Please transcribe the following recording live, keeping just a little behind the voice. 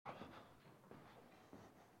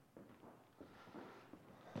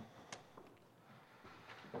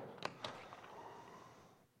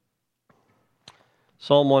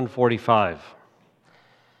Psalm 145,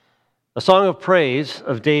 a song of praise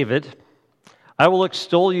of David. I will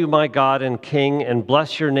extol you, my God and King, and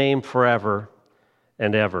bless your name forever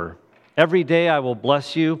and ever. Every day I will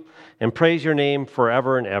bless you and praise your name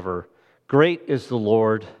forever and ever. Great is the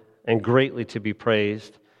Lord, and greatly to be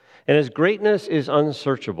praised, and his greatness is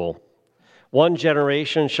unsearchable. One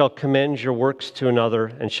generation shall commend your works to another,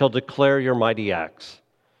 and shall declare your mighty acts.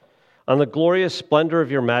 On the glorious splendor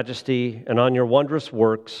of your majesty and on your wondrous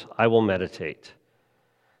works I will meditate.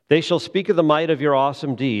 They shall speak of the might of your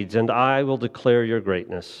awesome deeds, and I will declare your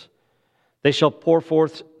greatness. They shall pour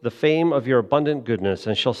forth the fame of your abundant goodness,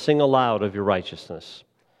 and shall sing aloud of your righteousness.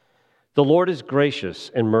 The Lord is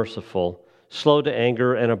gracious and merciful, slow to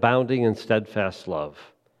anger, and abounding in steadfast love.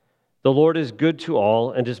 The Lord is good to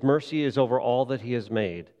all, and his mercy is over all that he has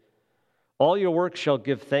made. All your works shall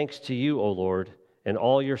give thanks to you, O Lord, and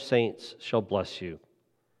all your saints shall bless you.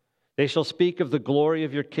 They shall speak of the glory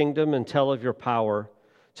of your kingdom and tell of your power,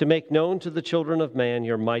 to make known to the children of man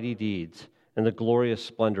your mighty deeds and the glorious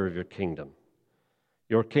splendor of your kingdom.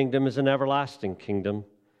 Your kingdom is an everlasting kingdom,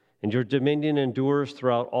 and your dominion endures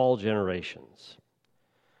throughout all generations.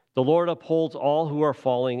 The Lord upholds all who are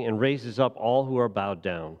falling and raises up all who are bowed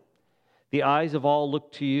down. The eyes of all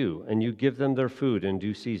look to you, and you give them their food in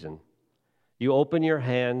due season. You open your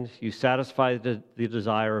hand, you satisfy the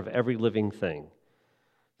desire of every living thing.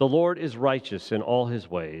 The Lord is righteous in all his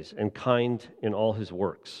ways and kind in all his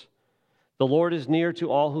works. The Lord is near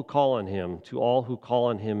to all who call on him, to all who call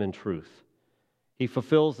on him in truth. He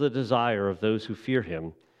fulfills the desire of those who fear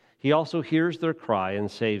him. He also hears their cry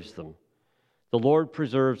and saves them. The Lord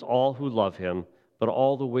preserves all who love him, but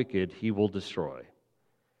all the wicked he will destroy.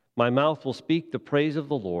 My mouth will speak the praise of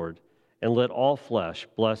the Lord, and let all flesh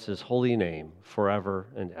bless his holy name forever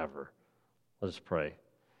and ever. Let us pray.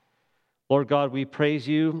 Lord God, we praise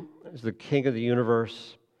you as the King of the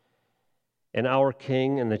universe and our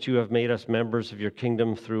King, and that you have made us members of your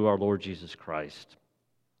kingdom through our Lord Jesus Christ.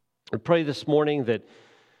 We pray this morning that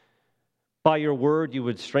by your word you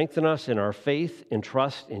would strengthen us in our faith and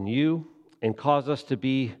trust in you and cause us to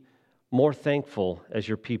be more thankful as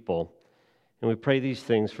your people. And we pray these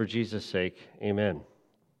things for Jesus' sake. Amen.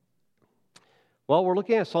 Well, we're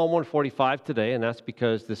looking at Psalm 145 today, and that's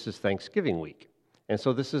because this is Thanksgiving week. And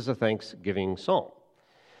so this is a Thanksgiving psalm.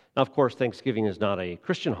 Now, of course, Thanksgiving is not a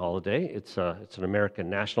Christian holiday. It's an American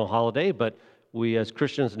national holiday, but we as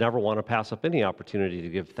Christians never want to pass up any opportunity to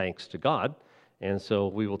give thanks to God. And so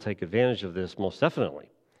we will take advantage of this most definitely.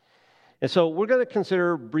 And so we're going to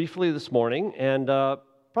consider briefly this morning, and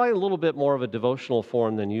probably a little bit more of a devotional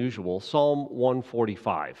form than usual, Psalm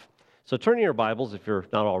 145. So turn in your Bibles if you're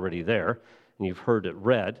not already there and you've heard it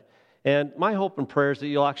read. And my hope and prayer is that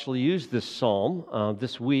you'll actually use this psalm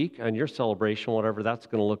this week on your celebration, whatever that's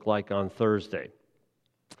going to look like on Thursday.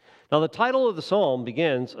 Now, the title of the psalm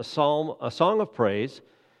begins a song of praise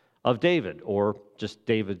of David, or just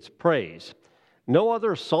David's praise. No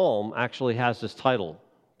other psalm actually has this title,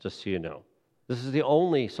 just so you know. This is the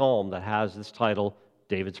only psalm that has this title,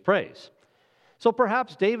 David's praise. So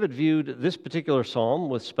perhaps David viewed this particular psalm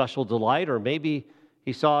with special delight, or maybe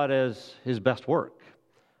he saw it as his best work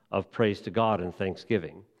of praise to God and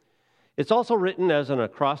thanksgiving. It's also written as an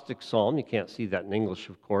acrostic psalm. You can't see that in English,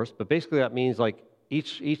 of course, but basically that means like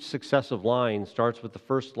each successive line starts with the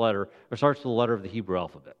first letter, or starts with the letter of the Hebrew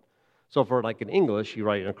alphabet. So for like in English, you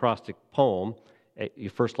write an acrostic poem, your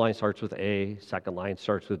first line starts with A, second line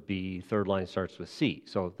starts with B, third line starts with C.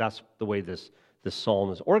 So that's the way this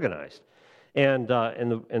psalm is organized. And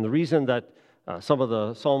the reason that some of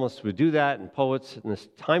the psalmists would do that, and poets in this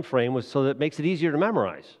time frame, was so that it makes it easier to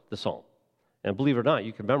memorize the psalm. And believe it or not,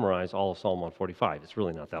 you can memorize all of Psalm 145. It's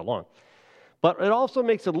really not that long. But it also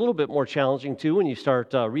makes it a little bit more challenging, too, when you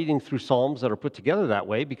start reading through psalms that are put together that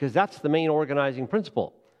way, because that's the main organizing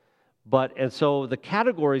principle. And so the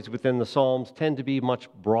categories within the psalms tend to be much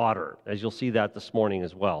broader, as you'll see that this morning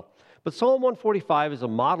as well. But Psalm 145 is a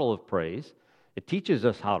model of praise. It teaches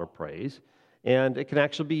us how to praise. And it can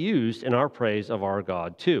actually be used in our praise of our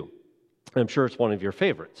God, too. I'm sure it's one of your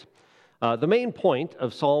favorites. The main point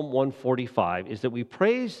of Psalm 145 is that we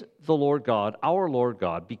praise the Lord God, our Lord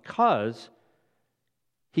God, because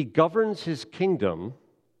he governs his kingdom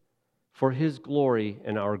for his glory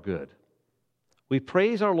and our good. We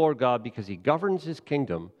praise our Lord God because he governs his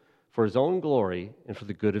kingdom for his own glory and for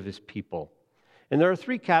the good of his people. And there are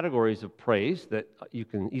three categories of praise that you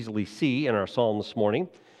can easily see in our psalm this morning.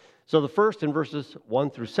 So the first, in verses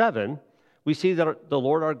 1 through 7, we see that the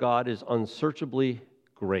Lord our God is unsearchably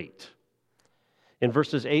great. In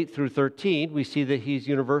verses 8 through 13, we see that he's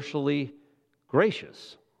universally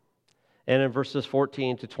gracious. And in verses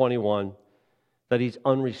 14 to 21, that he's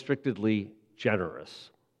unrestrictedly generous.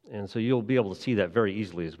 And so you'll be able to see that very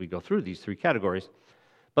easily as we go through these three categories.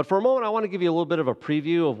 But for a moment, I want to give you a little bit of a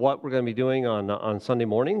preview of what we're going to be doing on Sunday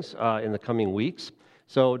mornings in the coming weeks.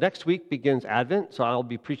 So next week begins Advent, so I'll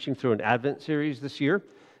be preaching through an Advent series this year,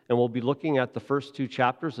 and we'll be looking at the first two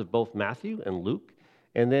chapters of both Matthew and Luke.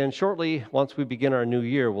 And then shortly, once we begin our new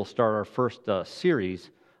year, we'll start our first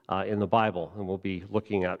series in the Bible, and we'll be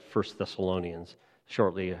looking at 1 Thessalonians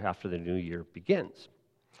shortly after the new year begins.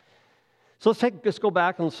 So let's go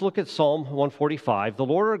back and let's look at Psalm 145. The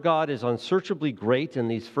Lord our God is unsearchably great in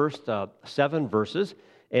these first 7 verses,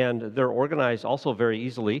 and they're organized also very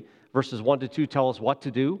easily. Verses 1 to 2 tell us what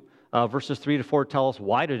to do. Verses 3 to 4 tell us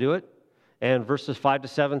why to do it. And verses 5 to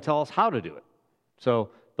 7 tell us how to do it. So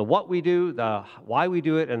the what we do, the why we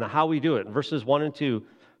do it, and the how we do it. And verses 1 and 2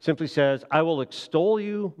 simply says, I will extol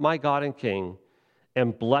you, my God and King,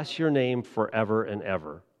 and bless your name forever and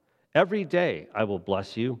ever. Every day I will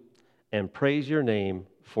bless you and praise your name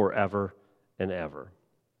forever and ever.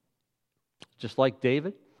 Just like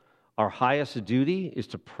David, our highest duty is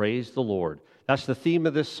to praise the Lord. That's the theme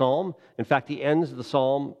of this psalm. In fact, he ends the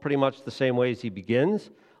psalm pretty much the same way as he begins.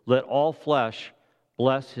 Let all flesh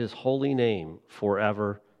bless his holy name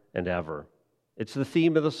forever and ever. It's the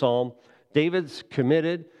theme of the psalm. David's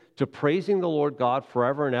committed to praising the Lord God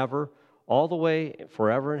forever and ever, all the way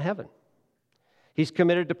forever in heaven. He's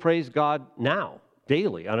committed to praise God now,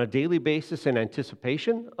 daily, on a daily basis in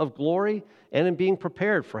anticipation of glory and in being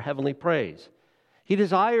prepared for heavenly praise. He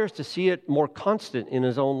desires to see it more constant in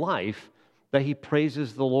his own life that he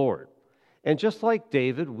praises the Lord. And just like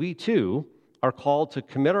David, we too are called to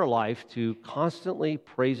commit our life to constantly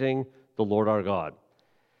praising the Lord our God.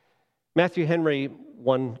 Matthew Henry,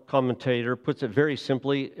 one commentator, puts it very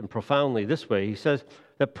simply and profoundly this way. He says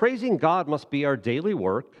that praising God must be our daily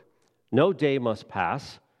work. No day must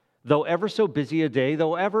pass, though ever so busy a day,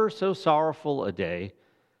 though ever so sorrowful a day,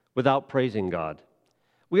 without praising God.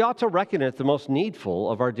 We ought to reckon it the most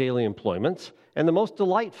needful of our daily employments and the most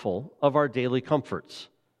delightful of our daily comforts.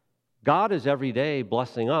 God is every day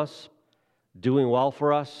blessing us, doing well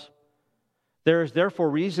for us. There is therefore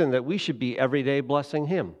reason that we should be every day blessing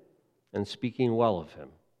Him and speaking well of Him.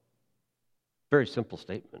 Very simple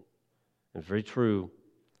statement and very true.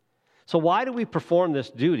 So why do we perform this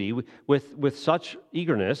duty with such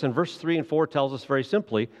eagerness? And verse 3 and 4 tells us very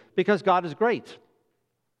simply, because God is great.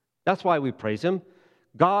 That's why we praise Him.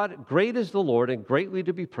 God, great is the Lord and greatly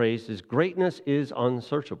to be praised. His greatness is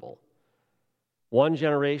unsearchable. One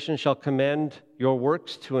generation shall commend your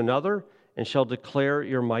works to another and shall declare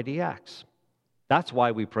your mighty acts. That's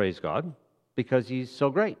why we praise God, because He's so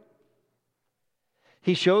great.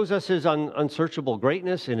 He shows us His unsearchable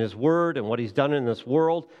greatness in His Word and what He's done in this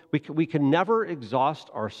world. We can never exhaust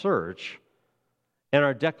our search and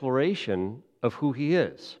our declaration of who He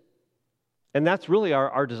is. And that's really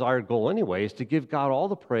our desired goal anyway, is to give God all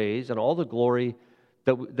the praise and all the glory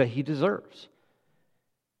that He deserves.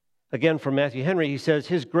 Again, from Matthew Henry, he says,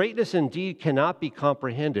 His greatness indeed cannot be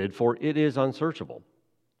comprehended, for it is unsearchable.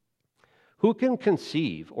 Who can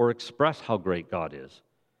conceive or express how great God is?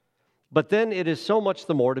 But then it is so much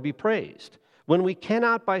the more to be praised. When we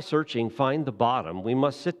cannot by searching find the bottom, we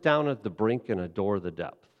must sit down at the brink and adore the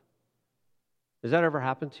depth. Has that ever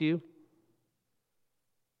happened to you?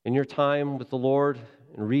 In your time with the Lord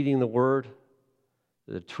and reading the Word,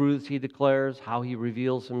 the truths He declares, how He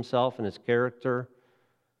reveals Himself and His character,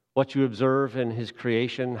 what you observe in His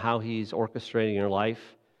creation, how He's orchestrating your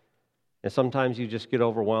life. And sometimes you just get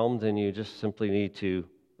overwhelmed and you just simply need to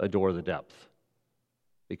adore the depth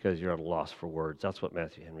because you're at a loss for words. That's what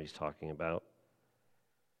Matthew Henry's talking about.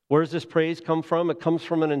 Where does this praise come from? It comes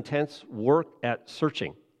from an intense work at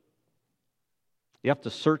searching. You have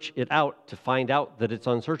to search it out to find out that it's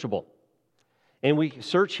unsearchable. And we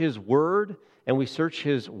search His Word and we search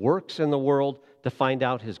His works in the world to find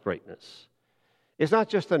out His greatness. It's not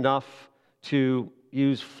just enough to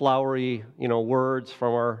use flowery, words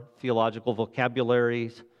from our theological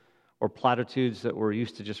vocabularies or platitudes that we're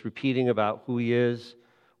used to just repeating about who He is,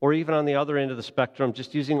 or even on the other end of the spectrum,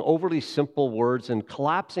 just using overly simple words and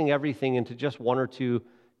collapsing everything into just one or two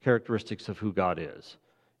characteristics of who God is.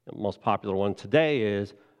 The most popular one today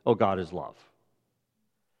is, God is love.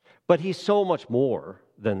 But He's so much more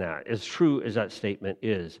than that, as true as that statement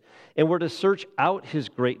is. And we're to search out His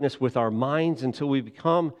greatness with our minds until we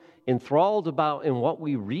become enthralled in what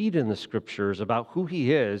we read in the Scriptures about who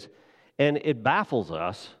He is, and it baffles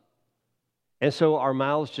us. And so our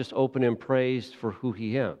mouths just open in praise for who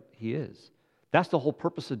He is. That's the whole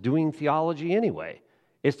purpose of doing theology anyway,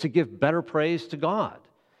 is to give better praise to God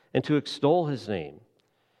and to extol His name.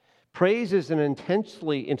 Praise is an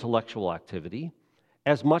intensely intellectual activity.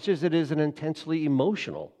 as much as it is an intensely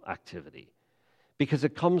emotional activity, because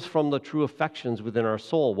it comes from the true affections within our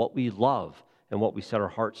soul, what we love and what we set our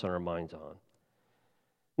hearts and our minds on.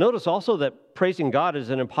 Notice also that praising God is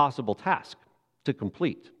an impossible task to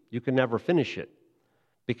complete. You can never finish it,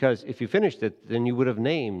 because if you finished it, then you would have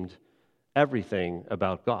named everything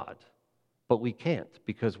about God. But we can't,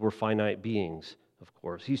 because we're finite beings, of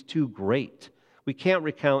course. He's too great. We can't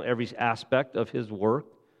recount every aspect of his work.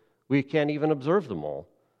 We can't even observe them all.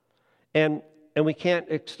 And we can't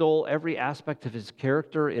extol every aspect of his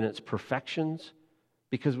character in its perfections,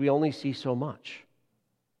 because we only see so much.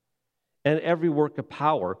 And every work of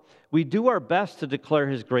power. We do our best to declare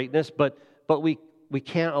his greatness, but we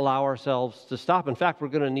can't allow ourselves to stop. In fact, we're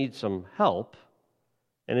going to need some help.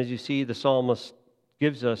 And as you see, the psalmist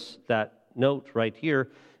gives us that note right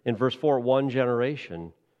here in verse 4, one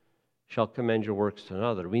generation shall commend your works to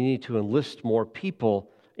another. We need to enlist more people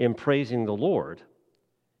in praising the Lord.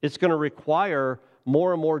 It's going to require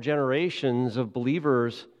more and more generations of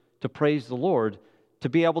believers to praise the Lord to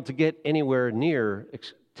be able to get anywhere near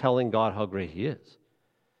telling God how great he is.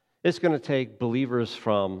 It's going to take believers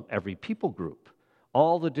from every people group,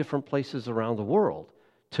 all the different places around the world,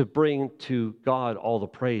 to bring to God all the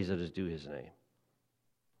praise that is due his name.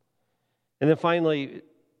 And then finally,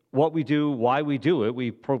 what we do, why we do it, we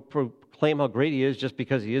proclaim how great he is just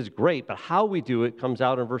because he is great, but how we do it comes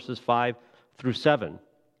out in verses 5 through 7.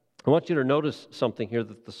 I want you to notice something here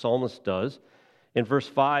that the psalmist does. In verse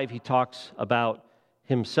 5, he talks about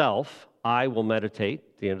himself. I will meditate,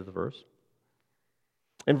 at the end of the verse.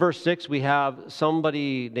 In verse 6, we have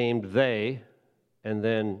somebody named they, and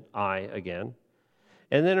then I again.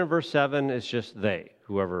 And then in verse 7, it's just they,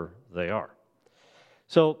 whoever they are.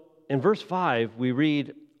 So in verse 5, we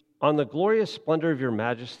read, on the glorious splendor of your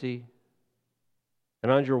majesty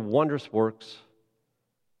and on your wondrous works,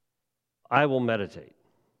 I will meditate.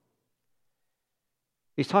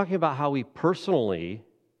 He's talking about how we personally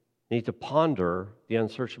need to ponder the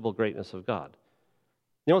unsearchable greatness of God.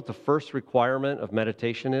 You know what the first requirement of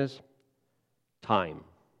meditation is? Time.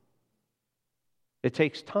 It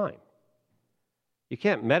takes time. You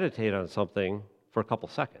can't meditate on something for a couple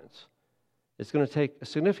seconds. It's going to take a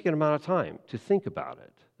significant amount of time to think about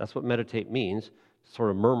it. That's what meditate means,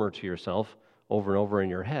 sort of murmur to yourself over and over in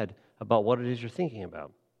your head about what it is you're thinking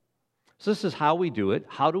about. So this is how we do it.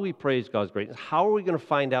 How do we praise God's greatness? How are we going to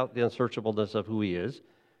find out the unsearchableness of who he is?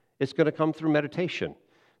 It's going to come through meditation.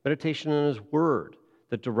 Meditation in his word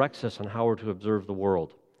that directs us on how we're to observe the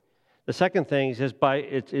world. The second thing is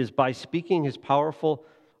by speaking his powerful,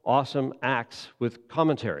 awesome acts with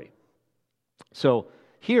commentary. So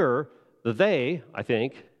here, the they, I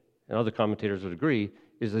think, and other commentators would agree,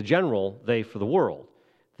 is the general they for the world.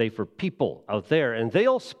 They for people out there. And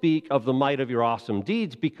they'll speak of the might of your awesome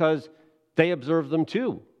deeds because they observe them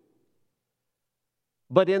too.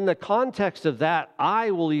 But in the context of that,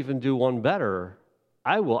 I will even do one better.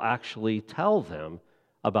 I will actually tell them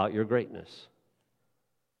about your greatness.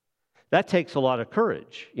 That takes a lot of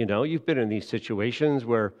courage. You know, you've been in these situations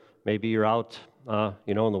where maybe you're out,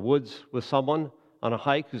 in the woods with someone on a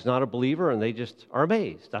hike who's not a believer, and they just are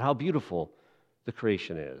amazed at how beautiful the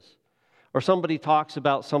creation is. Or somebody talks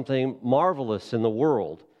about something marvelous in the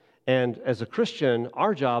world, and as a Christian,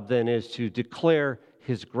 our job then is to declare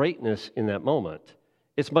his greatness in that moment.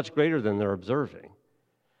 It's much greater than they're observing.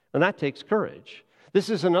 And that takes courage. This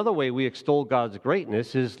is another way we extol God's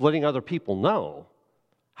greatness, is letting other people know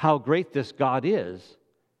how great this God is,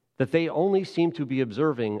 that they only seem to be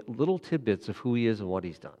observing little tidbits of who he is and what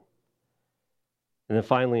he's done. And then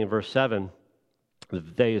finally in verse 7, the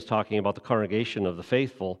they is talking about the congregation of the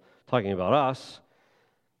faithful, talking about us.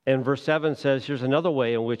 And verse 7 says, here's another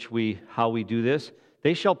way in which how we do this.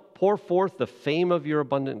 They shall pour forth the fame of your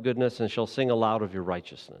abundant goodness and shall sing aloud of your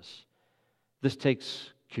righteousness. This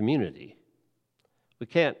takes community. We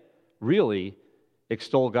can't really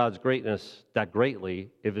extol God's greatness that greatly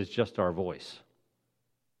if it's just our voice,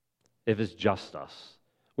 if it's just us.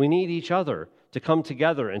 We need each other to come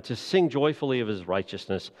together and to sing joyfully of his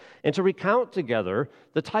righteousness and to recount together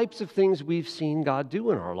the types of things we've seen God do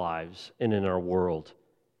in our lives and in our world.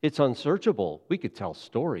 It's unsearchable. We could tell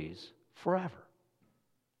stories forever.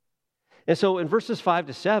 And so in verses 5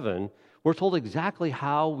 to 7, we're told exactly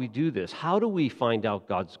how we do this. How do we find out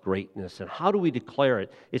God's greatness and how do we declare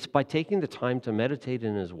it? It's by taking the time to meditate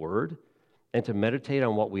in his word and to meditate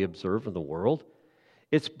on what we observe in the world.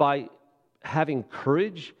 It's by having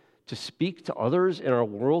courage to speak to others in our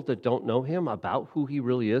world that don't know him about who he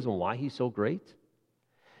really is and why he's so great.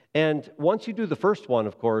 And once you do the first one,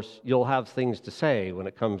 of course, you'll have things to say when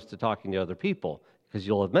it comes to talking to other people, because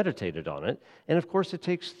you'll have meditated on it. And of course, it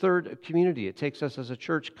takes third, community. It takes us as a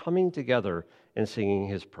church coming together and singing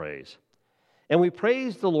his praise. And we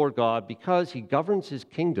praise the Lord God because he governs his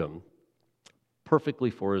kingdom perfectly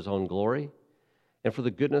for his own glory and for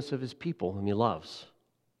the goodness of his people whom he loves,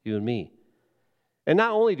 you and me. And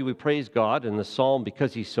not only do we praise God in the psalm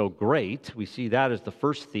because he's so great, we see that as the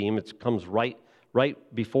first theme. It comes right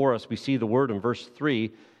before us. We see the word in verse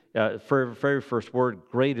 3, very first word,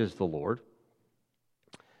 great is the Lord.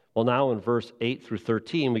 Well, now in verse 8 through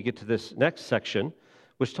 13, we get to this next section,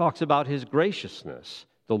 which talks about his graciousness.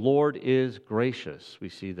 The Lord is gracious. We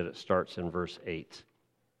see that it starts in verse 8.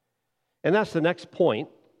 And that's the next point.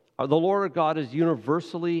 The Lord God is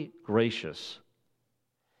universally gracious.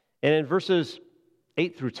 And in verses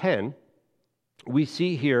 8 through 10, we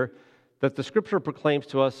see here that the Scripture proclaims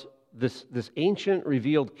to us this ancient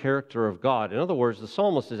revealed character of God. In other words, the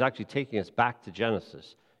psalmist is actually taking us back to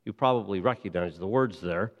Genesis. You probably recognize the words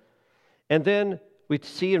there. And then we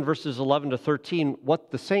see in verses 11 to 13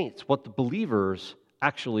 what the saints, what the believers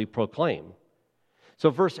actually proclaim. So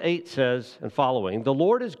verse 8 says, and following, the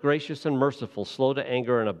Lord is gracious and merciful, slow to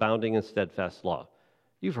anger and abounding in steadfast love.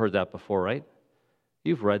 You've heard that before, right?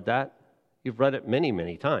 You've read that. You've read it many,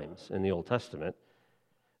 many times in the Old Testament.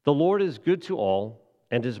 The Lord is good to all,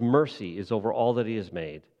 and his mercy is over all that he has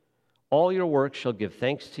made. All your works shall give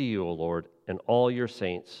thanks to you, O Lord, and all your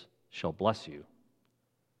saints shall bless you.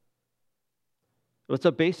 It's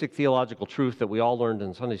a basic theological truth that we all learned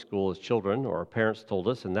in Sunday school as children, or our parents told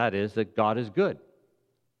us, and that is that God is good.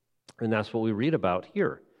 And that's what we read about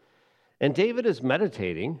here. And David is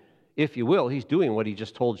meditating, if you will. He's doing what he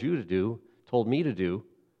just told you to do, told me to do,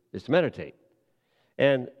 is to meditate.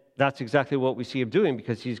 And that's exactly what we see him doing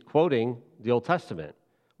because he's quoting the Old Testament,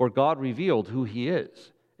 where God revealed who he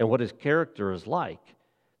is and what his character is like.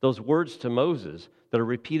 Those words to Moses that are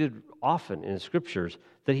repeated often in the Scriptures,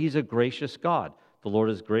 that he's a gracious God. The Lord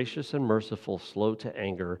is gracious and merciful, slow to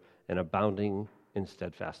anger, and abounding in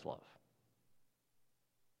steadfast love.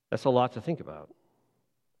 That's a lot to think about.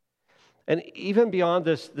 And even beyond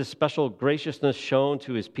this special graciousness shown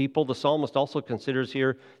to his people, the psalmist also considers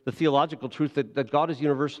here the theological truth that God is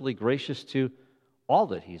universally gracious to all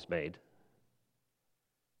that he's made.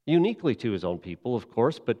 Uniquely to his own people, of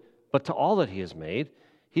course, but to all that he has made.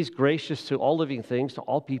 He's gracious to all living things, to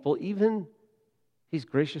all people, even he's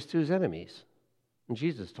gracious to his enemies. And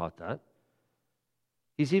Jesus taught that.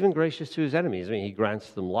 He's even gracious to his enemies. I mean, he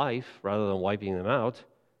grants them life rather than wiping them out.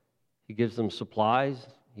 He gives them supplies.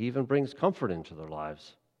 He even brings comfort into their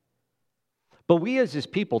lives. But we as his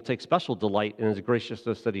people take special delight in his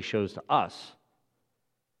graciousness that he shows to us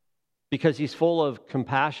because he's full of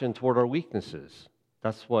compassion toward our weaknesses.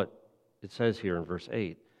 That's what it says here in verse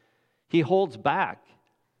 8. He holds back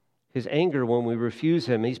his anger when we refuse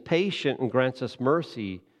him. He's patient and grants us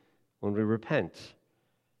mercy when we repent.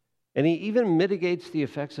 And he even mitigates the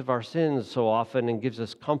effects of our sins so often and gives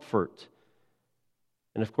us comfort.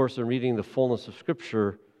 And of course, in reading the fullness of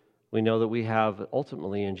Scripture, we know that we have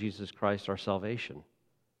ultimately in Jesus Christ our salvation.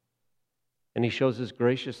 And he shows his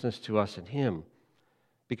graciousness to us in him.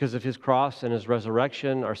 Because of his cross and his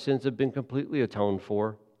resurrection, our sins have been completely atoned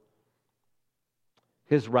for.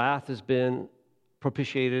 His wrath has been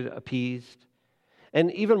propitiated, appeased.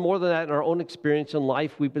 And even more than that, in our own experience in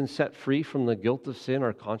life, we've been set free from the guilt of sin.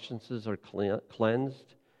 Our consciences are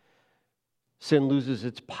cleansed. Sin loses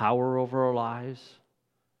its power over our lives.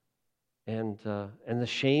 And the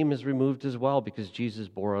shame is removed as well because Jesus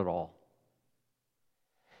bore it all.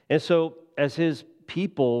 And so, as his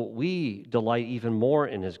people, we delight even more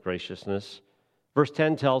in his graciousness. Verse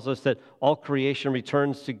 10 tells us that all creation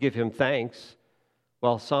returns to give him thanks,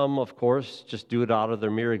 while some, of course, just do it out of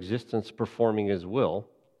their mere existence, performing his will,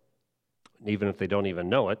 even if they don't even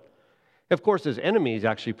know it. Of course, his enemies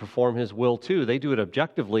actually perform his will too. They do it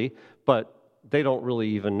objectively, but they don't really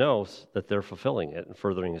even know that they're fulfilling it and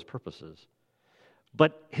furthering his purposes.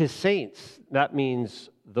 But his saints, that means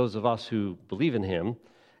those of us who believe in him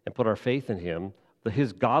and put our faith in him,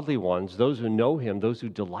 his godly ones, those who know him, those who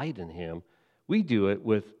delight in him, we do it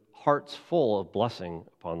with hearts full of blessing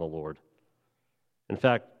upon the Lord. In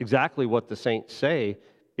fact, exactly what the saints say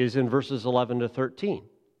is in verses 11 to 13.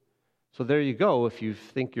 So there you go. If you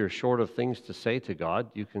think you're short of things to say to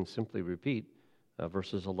God, you can simply repeat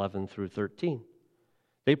verses 11 through 13.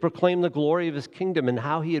 They proclaim the glory of his kingdom and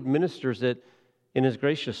how he administers it in his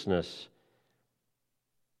graciousness.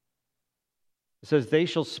 It says, they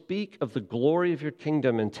shall speak of the glory of your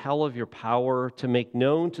kingdom and tell of your power to make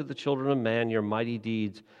known to the children of man your mighty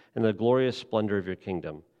deeds and the glorious splendor of your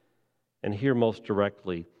kingdom. And here most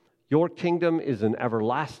directly, Your kingdom is an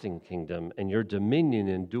everlasting kingdom, and your dominion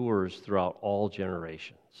endures throughout all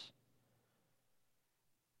generations.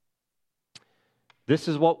 This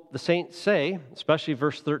is what the saints say, especially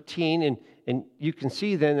verse 13, and you can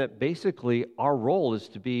see then that basically our role is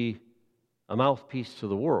to be a mouthpiece to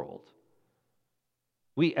the world.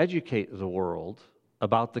 We educate the world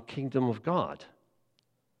about the kingdom of God.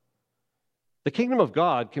 The kingdom of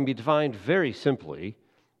God can be defined very simply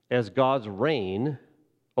as God's reign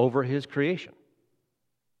over his creation.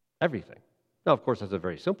 Everything. Now, of course, that's a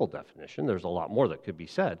very simple definition. There's a lot more that could be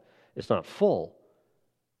said. It's not full,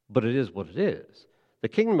 but it is what it is. The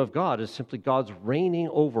kingdom of God is simply God's reigning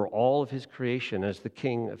over all of his creation as the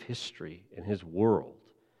king of history in his world.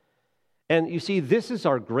 And you see, this is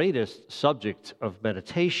our greatest subject of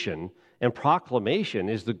meditation and proclamation,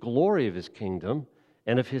 is the glory of his kingdom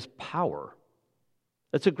and of his power.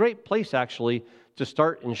 It's a great place, actually, to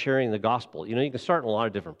start in sharing the gospel. You know, you can start in a lot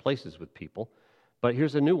of different places with people, but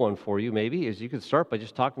here's a new one for you, maybe, is you could start by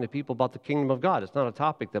just talking to people about the kingdom of God. It's not a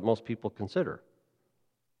topic that most people consider.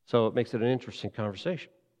 So it makes it an interesting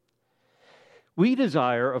conversation. We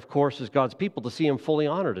desire, of course, as God's people, to see him fully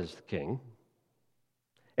honored as the king.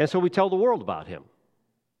 And so we tell the world about him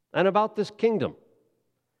and about this kingdom.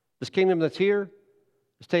 This kingdom that's here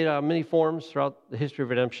is taken out in many forms throughout the history of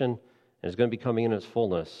redemption, and is going to be coming in its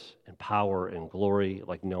fullness and power and glory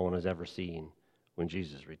like no one has ever seen when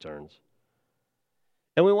Jesus returns.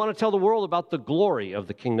 And we want to tell the world about the glory of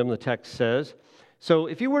the kingdom, the text says. So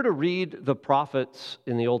if you were to read the prophets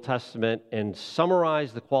in the Old Testament and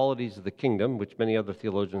summarize the qualities of the kingdom, which many other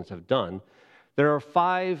theologians have done, there are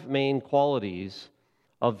 5 main qualities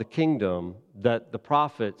of the kingdom that the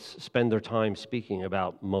prophets spend their time speaking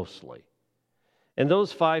about mostly. And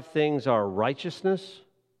those 5 things are righteousness,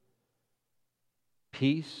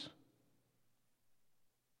 peace,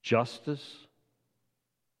 justice,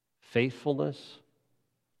 faithfulness,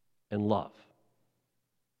 and love.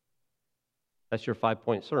 That's your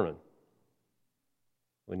 5-point sermon.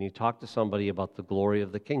 When you talk to somebody about the glory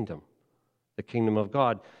of the kingdom of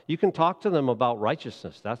God, you can talk to them about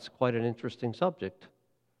righteousness. That's quite an interesting subject.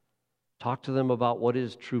 Talk to them about what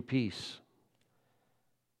is true peace,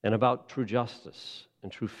 and about true justice and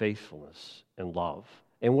true faithfulness and love,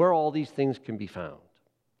 and where all these things can be found.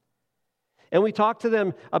 And we talk to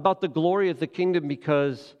them about the glory of the kingdom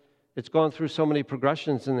because it's gone through so many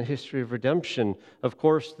progressions in the history of redemption. Of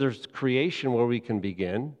course, there's creation where we can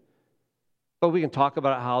begin, but we can talk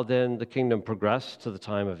about how then the kingdom progressed to the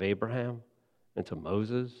time of Abraham and to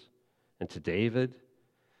Moses and to David,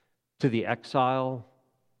 to the exile,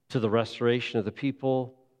 to the restoration of the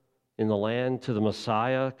people in the land, to the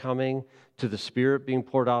Messiah coming, to the Spirit being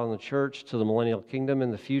poured out on the church, to the millennial kingdom in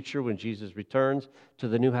the future when Jesus returns, to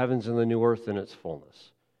the new heavens and the new earth in its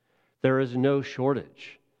fullness. There is no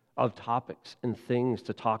shortage of topics and things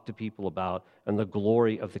to talk to people about and the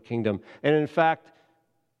glory of the kingdom. And in fact,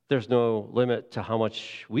 there's no limit to how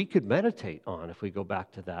much we could meditate on if we go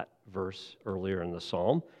back to that verse earlier in the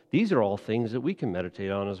psalm. These are all things that we can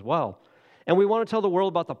meditate on as well. And we want to tell the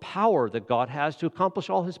world about the power that God has to accomplish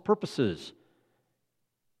all his purposes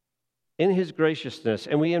in his graciousness.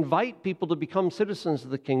 And we invite people to become citizens of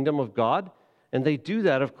the kingdom of God. And they do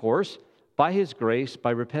that, of course, by his grace,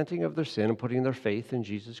 by repenting of their sin and putting their faith in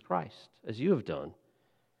Jesus Christ, as you have done.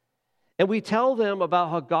 And we tell them about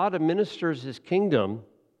how God administers his kingdom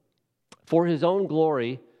for his own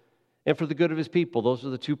glory and for the good of his people. Those are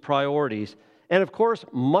the 2 priorities. And of course,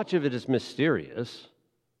 much of it is mysterious.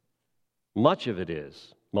 Much of it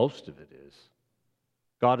is. Most of it is.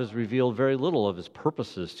 God has revealed very little of his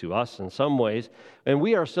purposes to us in some ways, and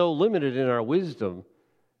we are so limited in our wisdom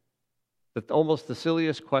that almost the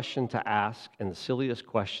silliest question to ask and the silliest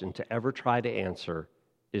question to ever try to answer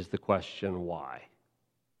is the question, why?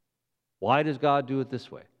 Why does God do it this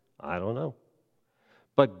way? I don't know.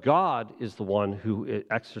 But God is the one who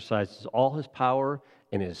exercises all his power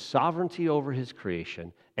and his sovereignty over his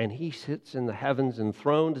creation, and he sits in the heavens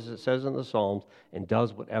enthroned, as it says in the Psalms, and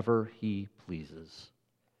does whatever he pleases.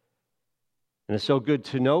 And it's so good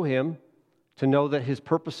to know him, to know that his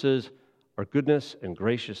purposes are goodness and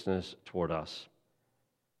graciousness toward us.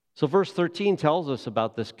 So verse 13 tells us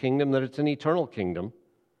about this kingdom, that it's an eternal kingdom.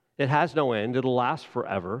 It has no end. It'll last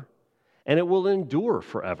forever, and it will endure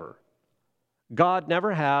forever. God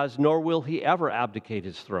never has, nor will he ever abdicate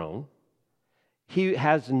his throne. He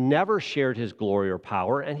has never shared his glory or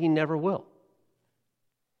power, and he never will.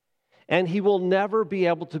 And he will never be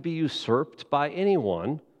able to be usurped by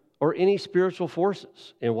anyone or any spiritual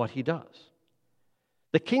forces in what he does.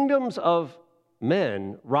 The kingdoms of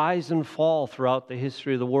men rise and fall throughout the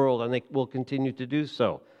history of the world, and they will continue to do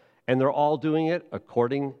so. And they're all doing it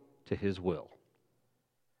according to to his will.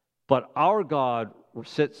 But our God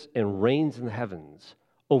sits and reigns in the heavens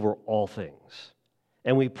over all things.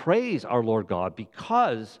 And we praise our Lord God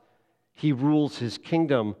because he rules his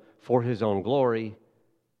kingdom for his own glory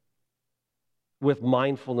with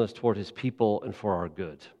mindfulness toward his people and for our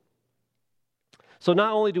good. So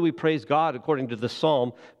not only do we praise God according to the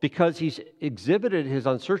psalm because he's exhibited his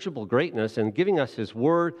unsearchable greatness and giving us his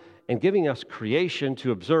word and giving us creation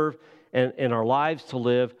to observe and our lives to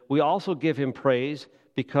live, we also give him praise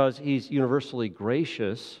because he's universally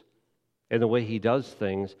gracious in the way he does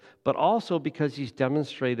things, but also because he's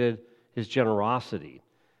demonstrated his generosity,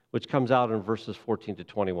 which comes out in verses 14 to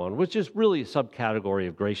 21, which is really a subcategory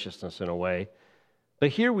of graciousness in a way. But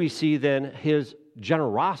here we see then his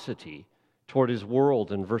generosity toward his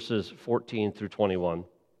world in verses 14 through 21.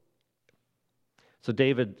 So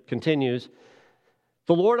David continues,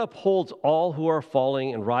 "The Lord upholds all who are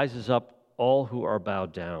falling and rises up all who are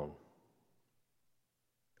bowed down.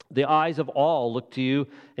 The eyes of all look to you,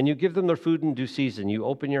 and you give them their food in due season. You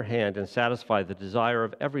open your hand and satisfy the desire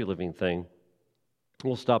of every living thing."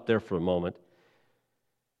 We'll stop there for a moment.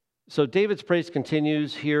 So David's praise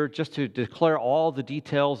continues here just to declare all the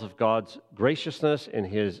details of God's graciousness and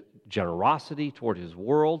his generosity toward his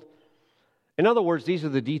world. In other words, these are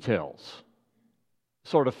the details,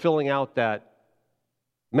 sort of filling out that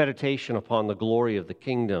meditation upon the glory of the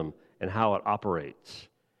kingdom and how it operates.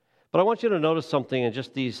 But I want you to notice something in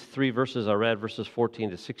just these three verses I read, verses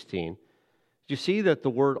 14 to 16. Did you see that the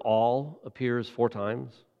word all appears 4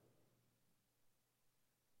 times?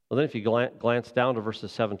 Well, then if you glance down to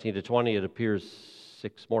verses 17 to 20, it appears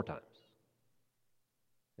 6 more times.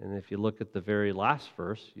 And if you look at the very last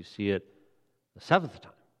verse, you see it the 7th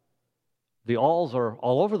time. The alls are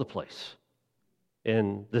all over the place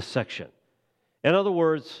in this section. In other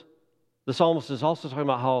words, the psalmist is also talking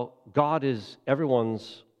about how God is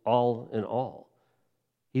everyone's all in all.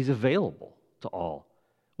 He's available to all.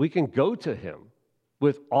 We can go to him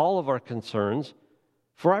with all of our concerns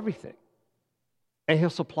for everything. And he'll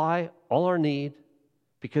supply all our need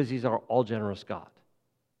because he's our all-generous God.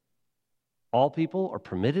 All people are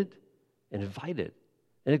permitted and invited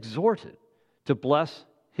and exhorted to bless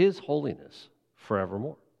his holiness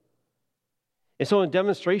forevermore. And so in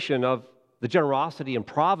demonstration of the generosity and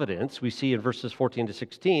providence we see in verses 14 to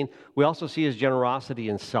 16, we also see his generosity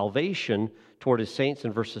and salvation toward his saints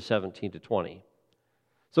in verses 17 to 20.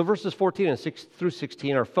 So verses 14 and 6 through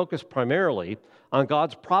 16 are focused primarily on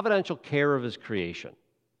God's providential care of his creation.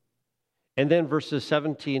 And then verses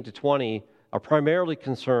 17 to 20 are primarily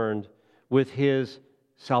concerned with his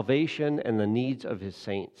salvation and the needs of his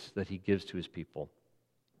saints that he gives to his people.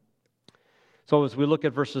 So as we look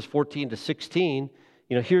at verses 14 to 16,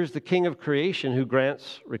 here's the King of creation who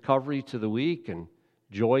grants recovery to the weak and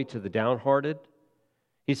joy to the downhearted.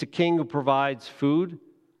 He's a king who provides food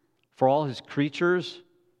for all his creatures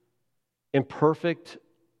in perfect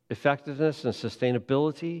effectiveness and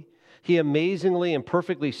sustainability. He amazingly and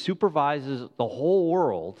perfectly supervises the whole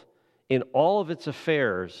world in all of its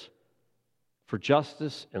affairs for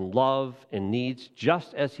justice and love and needs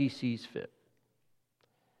just as he sees fit.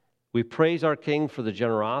 We praise our King for the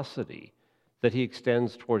generosity that he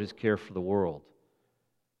extends toward his care for the world,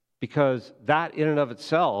 because that in and of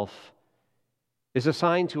itself is a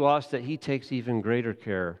sign to us that he takes even greater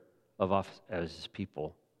care of us as his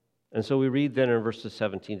people. And so we read then in verses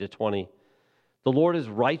 17 to 20, "The Lord is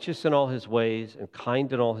righteous in all his ways and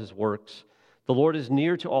kind in all his works. The Lord is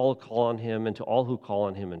near to all who call on him and to all who call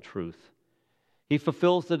on him in truth. He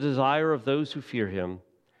fulfills the desire of those who fear him.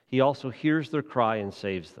 He also hears their cry and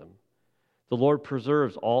saves them. The Lord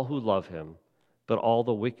preserves all who love him, but all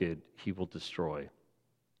the wicked he will destroy."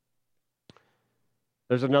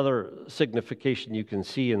 There's another signification you can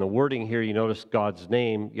see in the wording here. You notice God's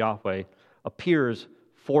name, Yahweh, appears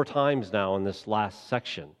 4 times now in this last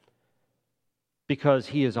section because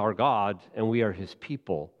he is our God and we are his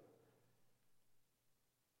people.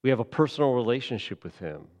 We have a personal relationship with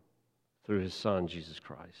him through his Son, Jesus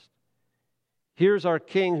Christ. Here's our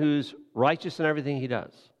King who's righteous in everything he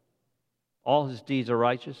does. All his deeds are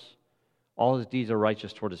righteous. All his deeds are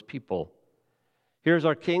righteous toward his people. Here's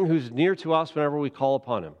our King who's near to us whenever we call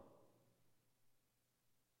upon him.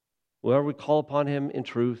 Whenever we call upon him in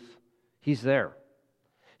truth, he's there.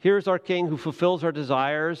 Here's our King who fulfills our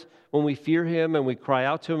desires when we fear him and we cry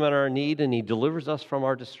out to him in our need, and he delivers us from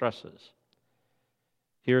our distresses.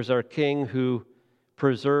 Here's our King who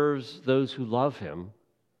preserves those who love him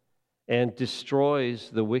and destroys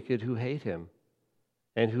the wicked who hate him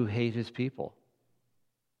and who hate his people.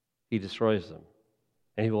 He destroys them,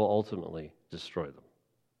 and he will ultimately destroy them.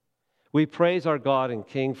 We praise our God and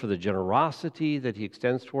King for the generosity that He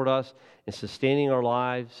extends toward us in sustaining our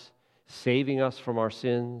lives, saving us from our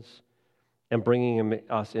sins, and bringing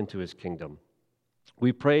us into His kingdom.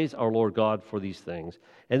 We praise our Lord God for these things.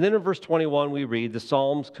 And then in verse 21, we read the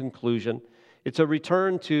Psalm's conclusion. It's a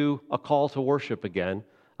return to a call to worship again,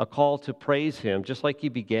 a call to praise Him, just like he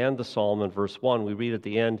began the psalm in verse 1. We read at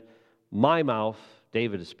the end, my mouth,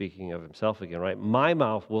 David is speaking of himself again, right? My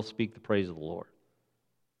mouth will speak the praise of the Lord.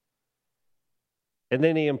 And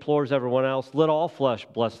then he implores everyone else, let all flesh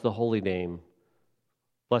bless the holy name,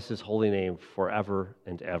 bless His holy name forever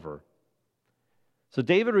and ever. So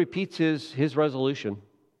David repeats his resolution.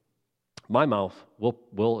 My mouth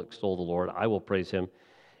will extol the Lord. I will praise Him.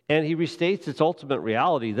 And he restates its ultimate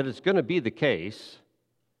reality that it's going to be the case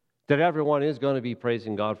that everyone is going to be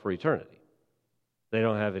praising God for eternity. They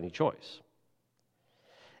don't have any choice.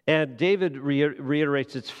 And David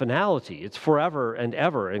reiterates its finality. It's forever and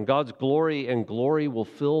ever. And God's glory and glory will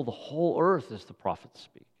fill the whole earth, as the prophets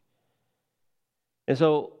speak. And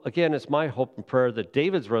so, again, it's my hope and prayer that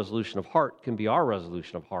David's resolution of heart can be our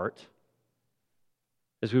resolution of heart.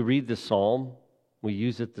 As we read this psalm, we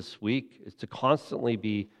use it this week, is to constantly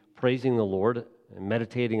be praising the Lord and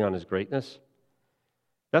meditating on His greatness.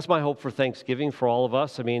 That's my hope for Thanksgiving for all of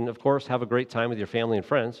us. I mean, of course, have a great time with your family and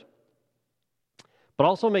friends. But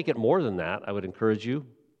also make it more than that, I would encourage you.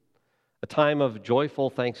 A time of joyful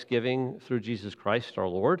thanksgiving through Jesus Christ our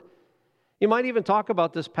Lord. You might even talk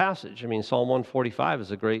about this passage. I mean, Psalm 145 is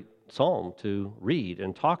a great psalm to read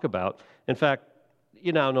and talk about. In fact,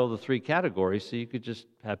 you now know the three categories, so you could just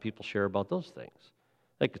have people share about those things.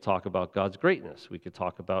 They could talk about God's greatness. We could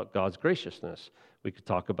talk about God's graciousness. We could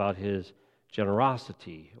talk about His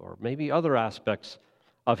generosity, or maybe other aspects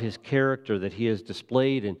of His character that He has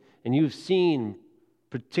displayed. And you've seen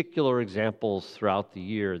particular examples throughout the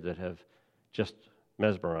year that have just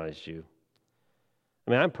mesmerized you.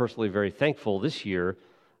 I mean, I'm personally very thankful this year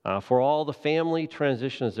for all the family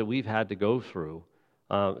transitions that we've had to go through,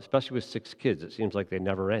 especially with 6 kids. It seems like they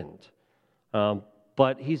never end.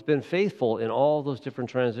 But He's been faithful in all those different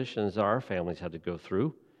transitions that our families had to go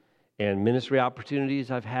through, and ministry opportunities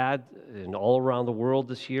I've had and all around the world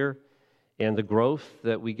this year, and the growth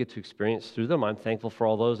that we get to experience through them. I'm thankful for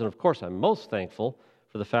all those. And of course, I'm most thankful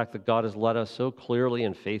for the fact that God has led us so clearly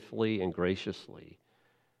and faithfully and graciously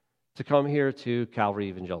to come here to Calvary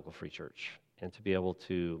Evangelical Free Church and to be able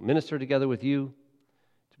to minister together with you,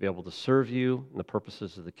 to be able to serve you in the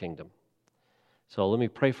purposes of the kingdom. So let me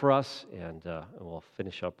pray for us, and we'll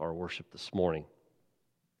finish up our worship this morning.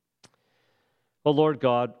 Oh, Lord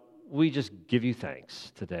God, we just give you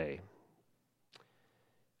thanks today.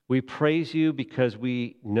 We praise you because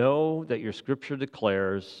we know that your scripture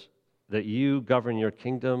declares that you govern your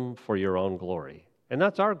kingdom for your own glory. And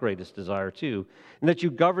that's our greatest desire too. And that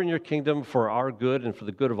you govern your kingdom for our good and for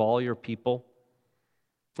the good of all your people.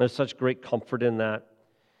 There's such great comfort in that.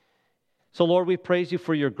 So Lord, we praise you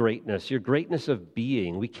for your greatness of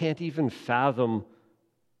being. We can't even fathom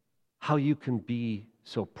how you can be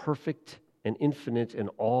so perfect and infinite in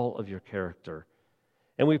all of your character.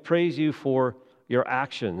 And we praise you for your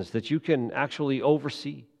actions that you can actually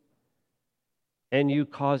oversee. And you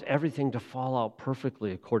cause everything to fall out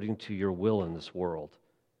perfectly according to your will in this world.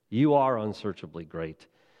 You are unsearchably great.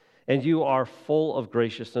 And you are full of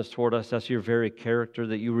graciousness toward us. That's your very character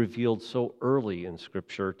that you revealed so early in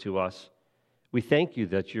Scripture to us. We thank you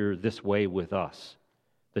that you're this way with us,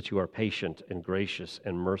 that you are patient and gracious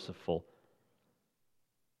and merciful,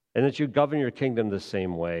 and that you govern your kingdom the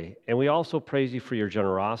same way. And we also praise you for your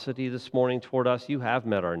generosity this morning toward us. You have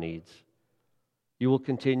met our needs. You will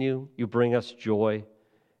continue. You bring us joy,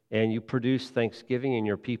 and you produce thanksgiving in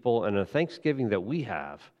your people, and a thanksgiving that we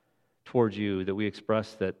have towards you, that we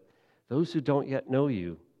express that those who don't yet know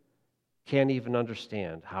you can't even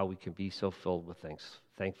understand how we can be so filled with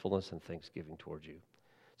thankfulness and thanksgiving towards you.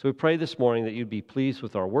 So we pray this morning that you'd be pleased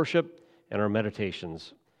with our worship and our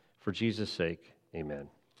meditations. For Jesus' sake, amen.